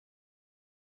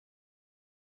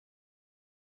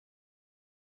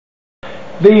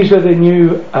These are the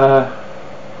new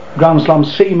Grandeslam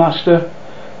Seamaster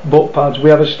butt pads. We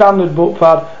have a standard butt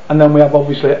pad, and then we have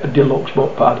obviously a deluxe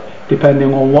butt pad,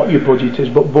 depending on what your budget is,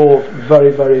 but both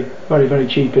very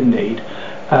cheap indeed.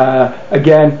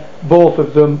 Again, both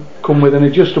of them come with an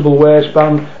adjustable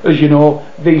waistband. As you know,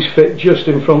 these fit just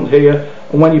in front here,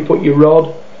 and when you put your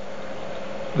rod,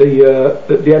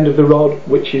 the end of the rod,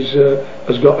 which is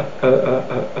has got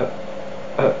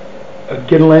a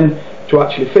ginnel in to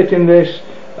actually fit in this,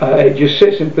 it just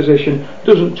sits in position,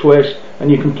 doesn't twist,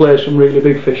 and you can play some really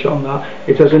big fish on that.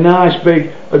 It has a nice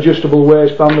big adjustable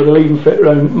waistband that'll even fit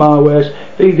around my waist.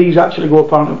 These actually go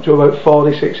apparently up to about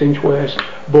 46-inch waist,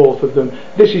 both of them.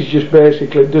 This is just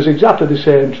basically, does exactly the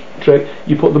same trick.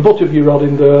 You put the butt of your rod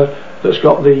in there that's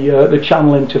got the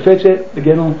channel in to fit it, the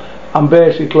ginnel, and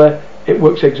basically it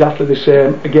works exactly the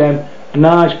same. Again, a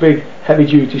nice big heavy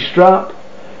duty strap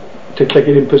to click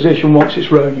it in position once it's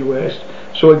round your waist.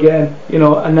 So again, you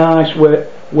know, a nice way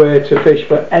to fish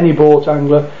for any boat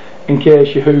angler in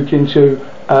case you hook into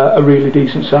a really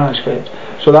decent size fit.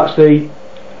 So that's the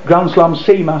Grandeslam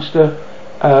Seamaster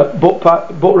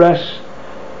butt rests,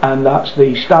 and that's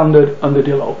the standard and the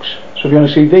deluxe. So if you want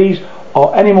to see these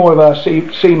or any more of our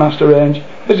Seamaster range,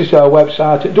 visit our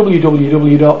website at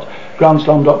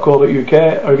www.grandeslam.co.uk,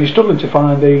 or if you're struggling to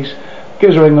find these, give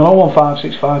us a ring on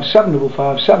 01565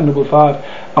 755 755,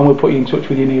 and we'll put you in touch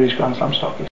with your nearest Grandeslam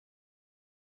stockist.